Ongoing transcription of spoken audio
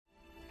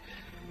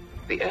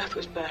The earth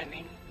was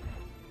burning.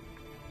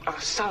 Our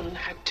sun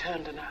had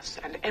turned on us,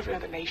 and every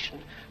other nation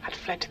had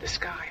fled to the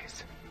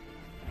skies.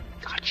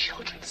 Our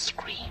children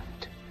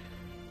screamed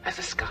as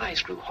the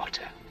skies grew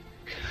hotter.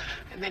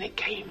 And then it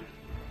came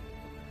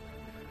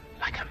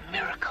like a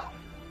miracle.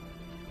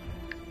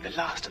 The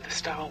last of the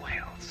star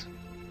whales.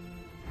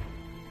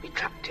 We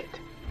trapped it.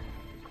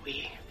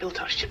 We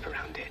built our ship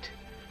around it.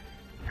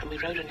 And we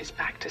rode on its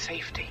back to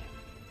safety.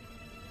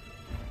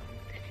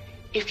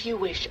 If you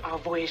wish our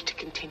voyage to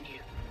continue,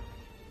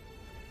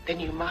 then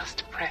you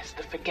must press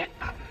the forget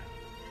button.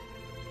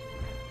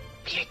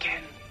 Be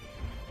again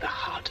the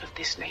heart of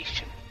this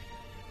nation,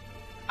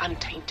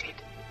 untainted.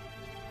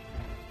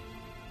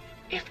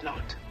 If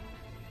not,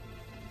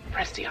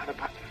 press the other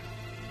button.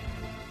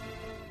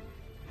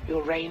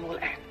 Your reign will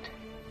end,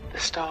 the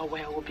star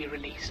whale will be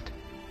released,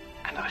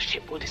 and our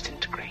ship will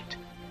disintegrate.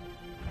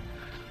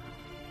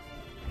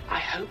 I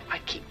hope I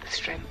keep the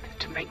strength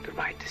to make the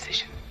right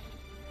decision.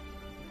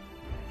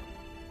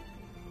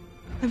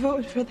 I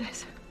voted for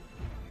this.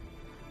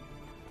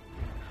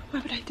 Why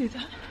would I do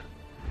that?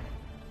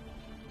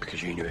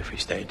 Because you knew if we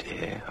stayed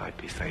here, I'd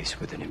be faced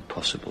with an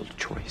impossible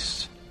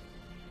choice.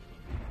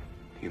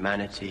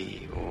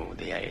 Humanity or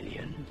the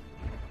alien.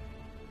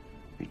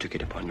 You took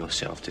it upon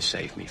yourself to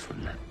save me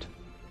from that.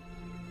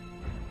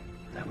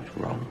 That was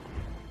wrong.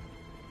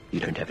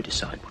 You don't ever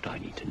decide what I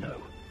need to know.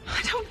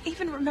 I don't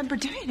even remember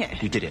doing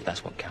it. You did it,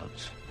 that's what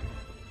counts.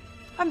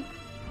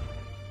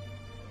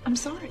 I'm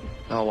sorry.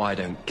 Oh, I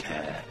don't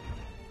care.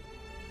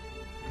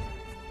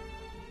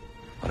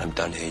 When I'm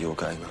done here, you're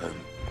going home.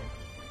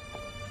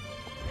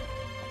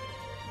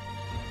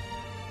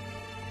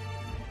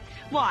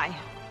 Why?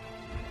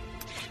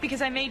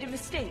 Because I made a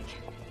mistake.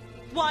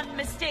 One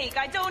mistake.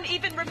 I don't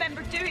even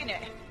remember doing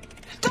it.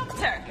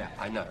 Doctor! Yeah,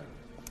 I know.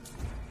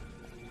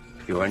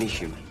 You're only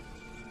human.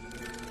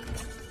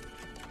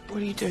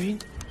 What are you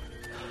doing?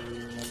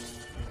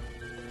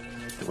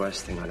 The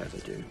worst thing I'll ever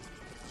do.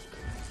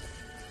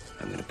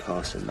 I'm going to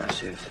pass a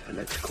massive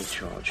electrical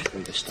charge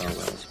through the star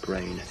whale's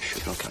brain. It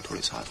should knock out all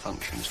its high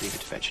functions, leave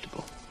it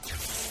vegetable.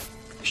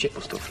 The ship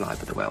will still fly,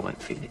 but the whale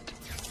won't feel it.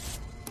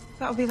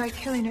 That'll be like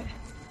killing it.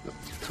 Look,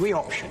 3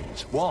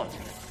 options. 1,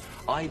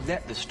 I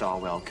let the star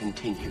whale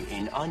continue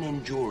in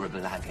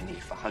unendurable agony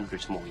for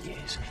hundreds more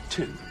years.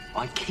 2,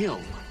 I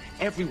kill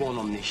everyone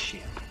on this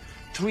ship.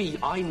 3,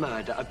 I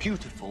murder a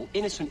beautiful,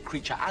 innocent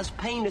creature as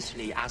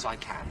painlessly as I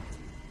can.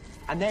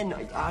 And then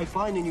I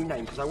find a new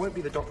name, because I won't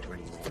be the doctor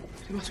anymore.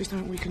 There must be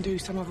something we can do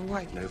some other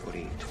way.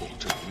 Nobody talk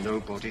to me.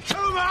 Nobody.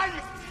 Who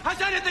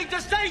has anything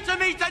to say to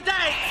me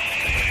today?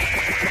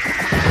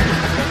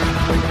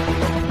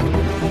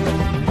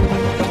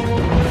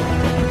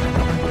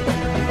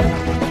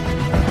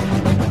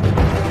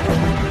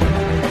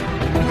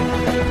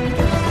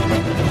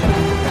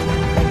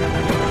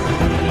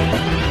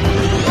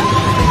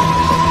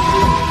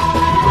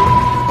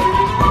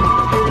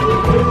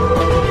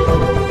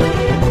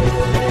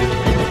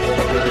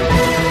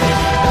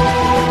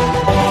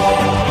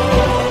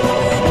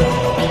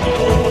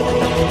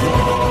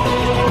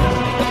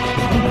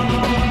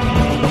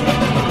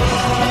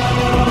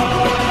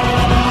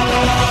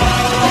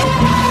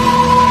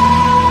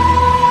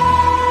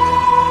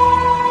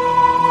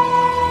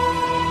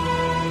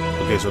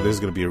 So this is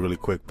going to be a really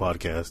quick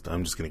podcast.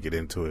 I'm just going to get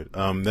into it.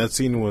 That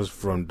scene was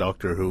from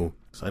Doctor Who.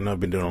 So I know I've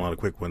been doing a lot of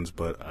quick ones,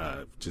 but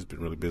I've just been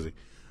really busy.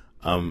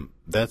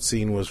 That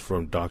scene was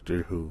from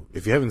Doctor Who.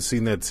 If you haven't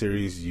seen that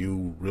series,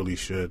 you really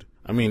should.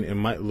 I mean, it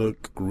might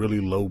look really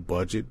low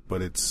budget,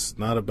 but it's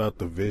not about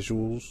the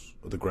visuals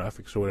or the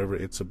graphics or whatever.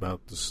 It's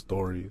about the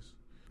stories.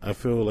 I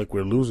feel like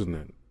we're losing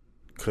it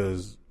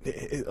because,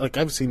 like,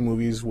 I've seen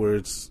movies where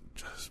it's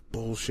just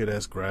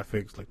bullshit-ass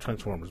graphics, like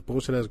Transformers,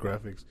 bullshit-ass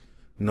graphics.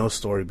 No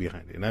story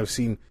behind it. And I've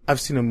seen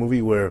a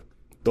movie where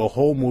the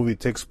whole movie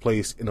takes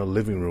place in a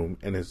living room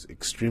and it's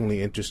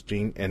extremely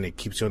interesting and it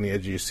keeps you on the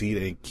edge of your seat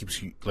and it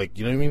keeps you, like,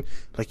 you know what I mean?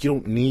 Like, you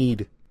don't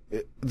need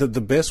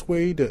the best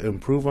way to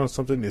improve on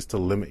something is to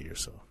limit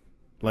yourself.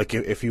 Like,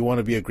 if you want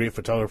to be a great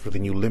photographer,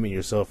 then you limit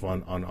yourself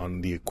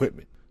on the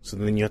equipment. So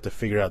then you have to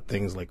figure out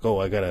things like, oh,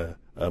 I gotta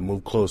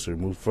move closer,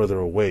 move further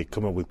away,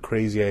 come up with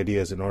crazy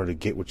ideas in order to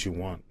get what you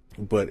want.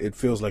 But it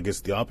feels like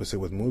it's the opposite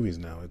with movies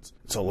now.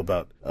 It's all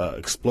about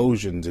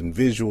explosions and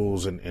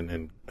visuals,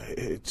 and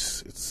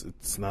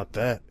it's not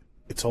that.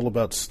 It's all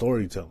about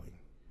storytelling.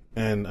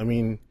 And I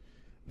mean,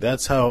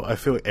 that's how I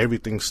feel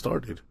everything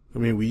started. I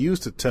mean, we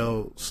used to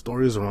tell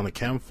stories around a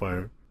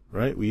campfire,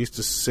 right? We used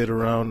to sit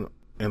around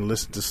and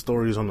listen to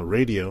stories on the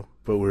radio,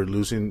 but we're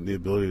losing the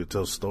ability to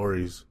tell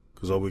stories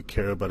because all we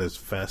care about is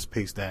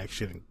fast-paced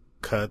action and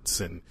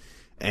cuts and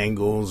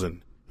angles,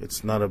 and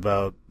it's not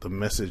about the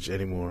message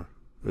anymore.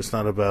 It's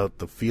not about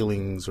the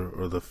feelings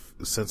or the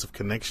sense of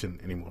connection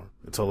anymore.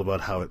 It's all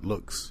about how it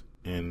looks.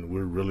 And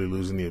we're really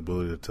losing the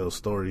ability to tell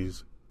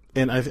stories.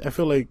 And I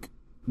feel like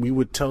we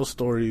would tell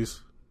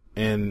stories,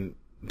 and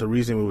the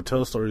reason we would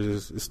tell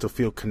stories is to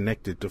feel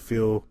connected, to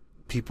feel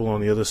people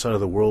on the other side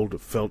of the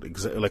world felt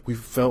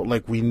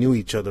like we knew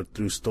each other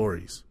through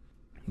stories.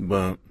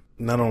 But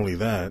not only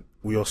that,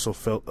 we also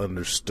felt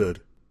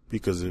understood.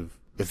 Because if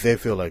they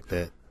feel like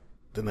that,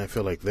 then I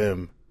feel like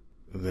them,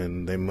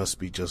 then they must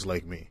be just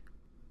like me.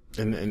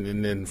 And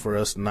then for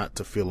us not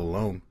to feel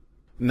alone.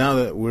 Now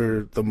that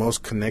we're the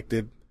most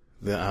connected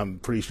that I'm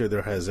pretty sure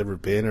there has ever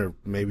been, or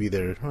maybe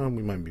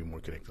we might be more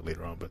connected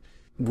later on, but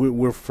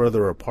we're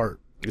further apart.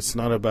 It's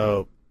not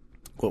about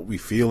what we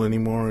feel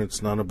anymore.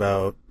 It's not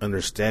about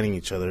understanding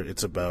each other.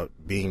 It's about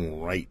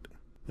being right.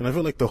 And I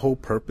feel like the whole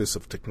purpose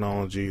of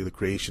technology, the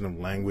creation of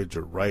language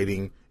or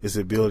writing, is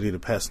the ability to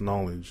pass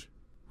knowledge.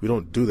 We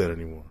don't do that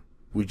anymore.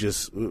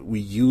 We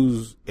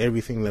use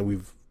everything that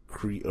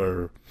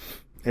or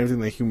everything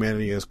that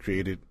humanity has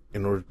created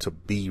in order to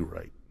be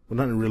right. Well,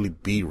 not really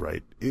be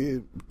right,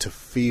 to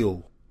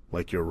feel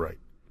like you're right.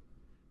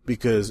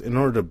 Because in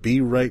order to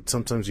be right,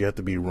 sometimes you have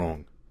to be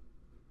wrong.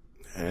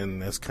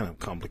 And that's kind of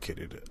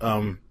complicated.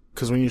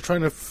 Because when you're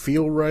trying to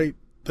feel right,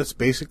 that's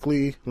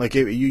basically like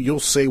you'll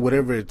say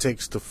whatever it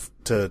takes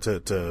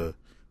to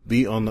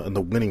be on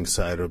the winning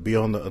side, or be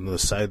on the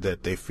side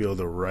that they feel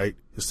they're right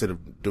instead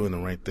of doing the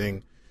right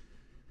thing.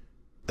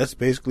 That's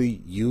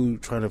basically you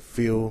trying to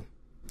feel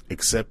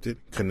accepted,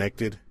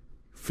 connected,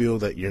 feel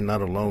that you're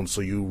not alone. So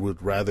you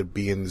would rather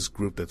be in this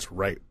group that's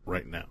right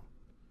now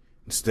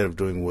instead of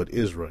doing what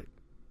is right.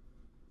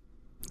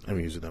 I'm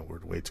using that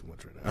word way too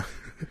much right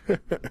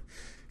now.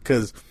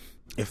 Because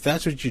if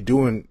that's what you're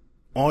doing,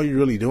 all you're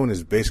really doing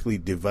is basically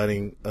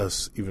dividing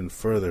us even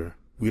further.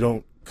 We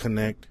don't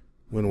connect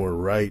when we're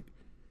right.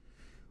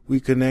 We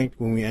connect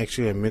when we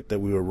actually admit that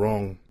we were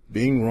wrong.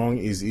 Being wrong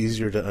is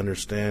easier to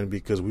understand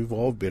because we've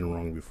all been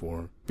wrong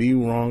before.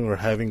 Being wrong or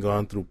having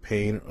gone through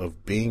pain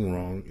of being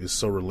wrong is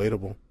so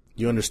relatable.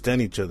 You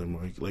understand each other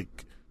more.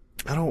 Like,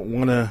 I don't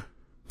want to...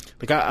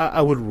 Like,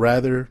 I would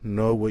rather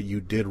know what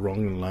you did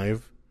wrong in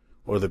life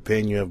or the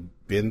pain you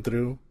have been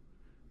through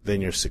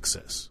than your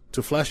success.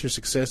 To flash your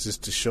success is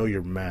to show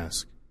your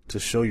mask. To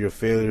show your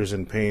failures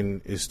and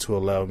pain is to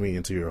allow me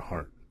into your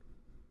heart.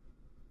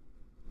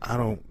 I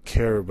don't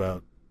care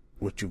about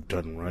what you've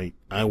done right.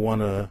 I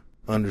want to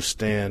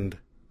understand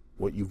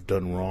what you've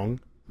done wrong.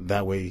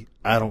 That way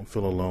I don't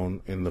feel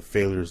alone in the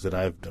failures that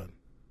I've done.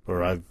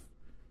 Or I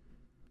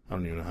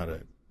don't even know how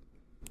to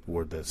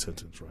word that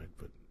sentence right.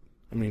 But,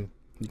 I mean,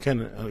 you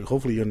kind of,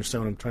 hopefully you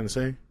understand what I'm trying to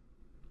say.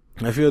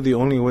 I feel the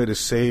only way to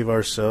save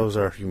ourselves,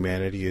 our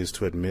humanity, is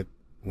to admit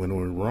when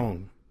we're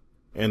wrong.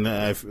 And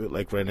I feel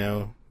like right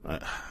now,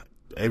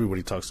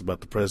 everybody talks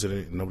about the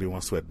president and nobody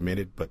wants to admit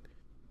it,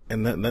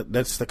 and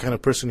that's the kind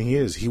of person he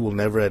is. He will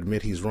never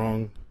admit he's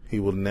wrong. He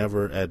will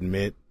never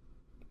admit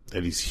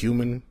that he's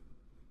human.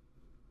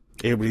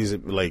 Everybody's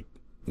like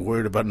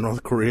worried about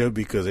North Korea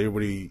because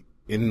everybody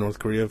in North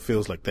Korea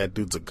feels like that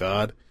dude's a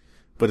god.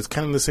 But it's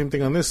kind of the same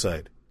thing on this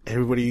side.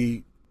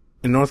 Everybody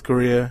in North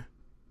Korea,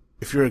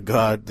 if you're a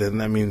god, then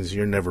that means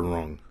you're never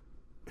wrong.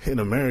 In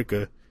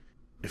America,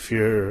 if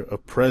you're a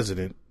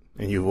president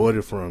and you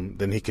voted for him,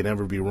 then he can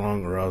never be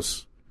wrong, or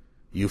else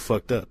you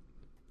fucked up,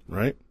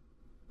 right?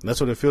 And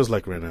that's what it feels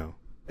like right now.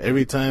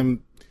 Every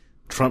time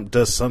Trump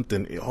does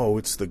something, oh,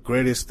 it's the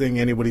greatest thing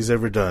anybody's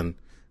ever done.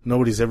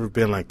 Nobody's ever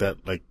been like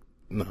that. Like,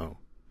 no.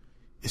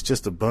 It's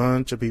just a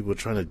bunch of people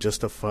trying to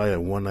justify a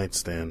one-night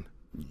stand.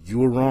 You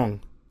were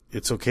wrong.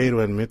 It's okay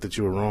to admit that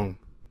you were wrong.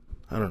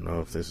 I don't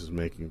know if this is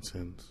making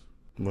sense,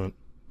 but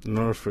in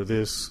order for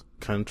this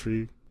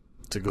country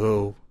to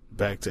go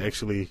back to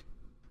actually,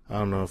 I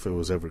don't know if it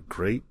was ever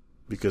great,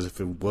 because if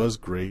it was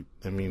great,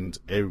 that means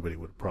everybody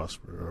would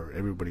prosper, or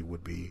everybody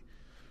would be.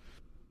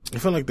 I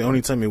felt like the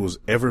only time it was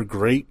ever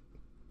great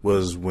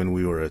was when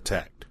we were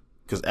attacked.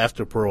 Because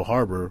after Pearl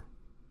Harbor,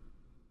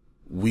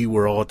 we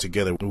were all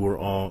together. We were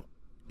all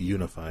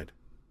unified.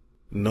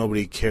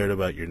 Nobody cared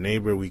about your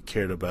neighbor. We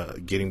cared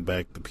about getting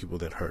back the people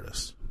that hurt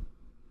us.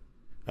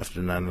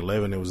 After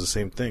 9/11, it was the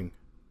same thing.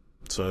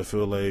 So I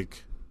feel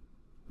like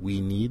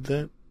we need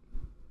that.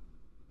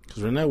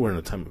 Because right now we're in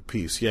a time of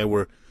peace. Yeah,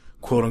 we're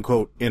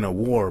quote-unquote in a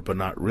war, but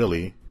not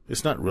really.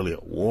 It's not really a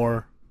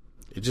war.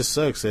 It just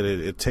sucks that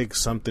it takes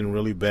something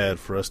really bad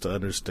for us to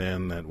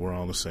understand that we're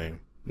all the same.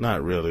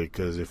 Not really,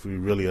 because if we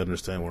really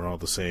understand we're all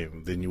the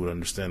same, then you would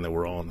understand that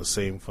we're all in the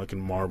same fucking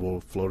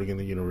marble floating in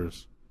the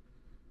universe.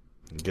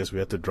 I guess we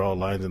have to draw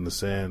lines in the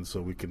sand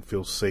so we can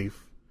feel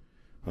safe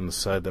on the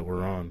side that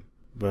we're on.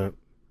 But,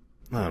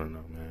 I don't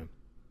know, man.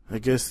 I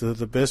guess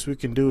the best we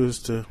can do is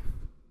to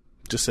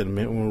just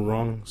admit when we're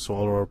wrong,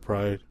 swallow our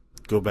pride,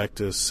 go back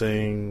to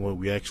saying what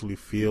we actually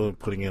feel and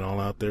putting it all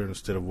out there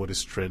instead of what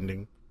is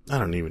trending. I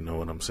don't even know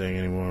what I'm saying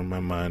anymore. My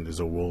mind is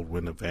a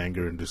whirlwind of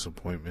anger and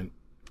disappointment.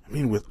 I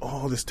mean, with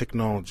all this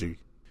technology,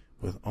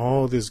 with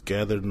all this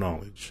gathered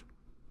knowledge,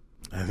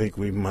 I think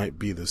we might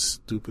be the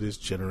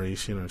stupidest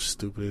generation or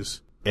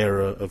stupidest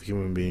era of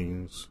human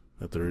beings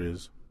that there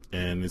is.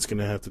 And it's going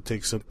to have to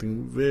take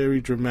something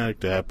very dramatic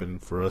to happen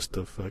for us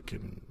to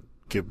fucking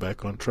get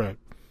back on track.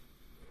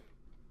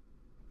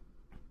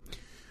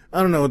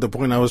 I don't know what the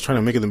point I was trying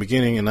to make in the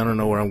beginning, and I don't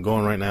know where I'm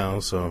going right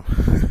now, so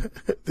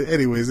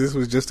anyways, this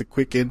was just a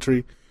quick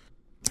entry.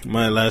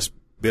 My last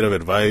bit of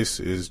advice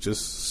is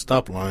just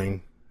stop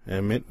lying.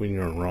 Admit when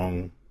you're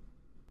wrong.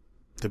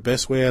 The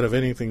best way out of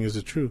anything is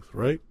the truth,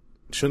 right?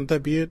 Shouldn't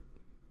that be it?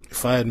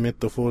 If I admit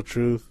the full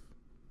truth,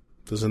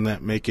 doesn't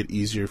that make it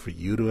easier for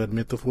you to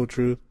admit the full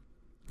truth?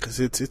 Because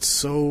it's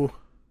so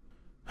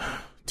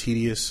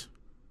tedious.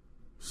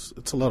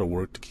 It's a lot of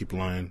work to keep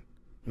lying.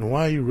 And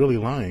why are you really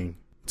lying?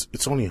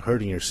 It's only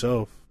hurting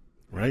yourself,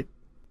 right?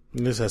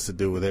 And this has to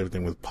do with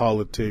everything with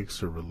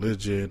politics or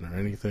religion or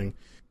anything.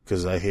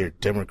 Because I hear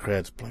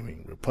Democrats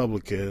blaming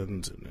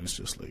Republicans, and it's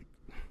just like,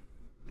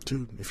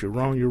 dude, if you're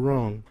wrong, you're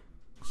wrong.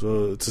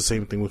 So it's the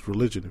same thing with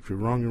religion. If you're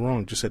wrong, you're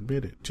wrong. Just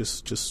admit it.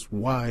 Just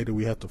why do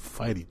we have to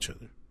fight each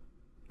other?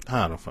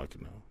 I don't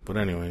fucking know. But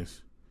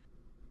anyways,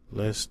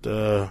 let's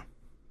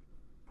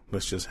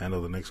just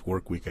handle the next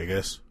work week, I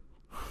guess.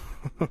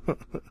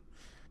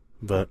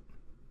 But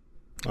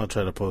I'll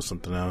try to post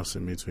something else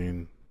in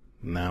between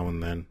now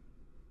and then.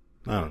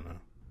 I don't know.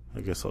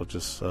 I guess I'll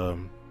just I'll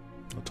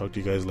talk to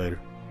you guys later.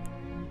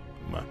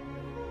 Bye.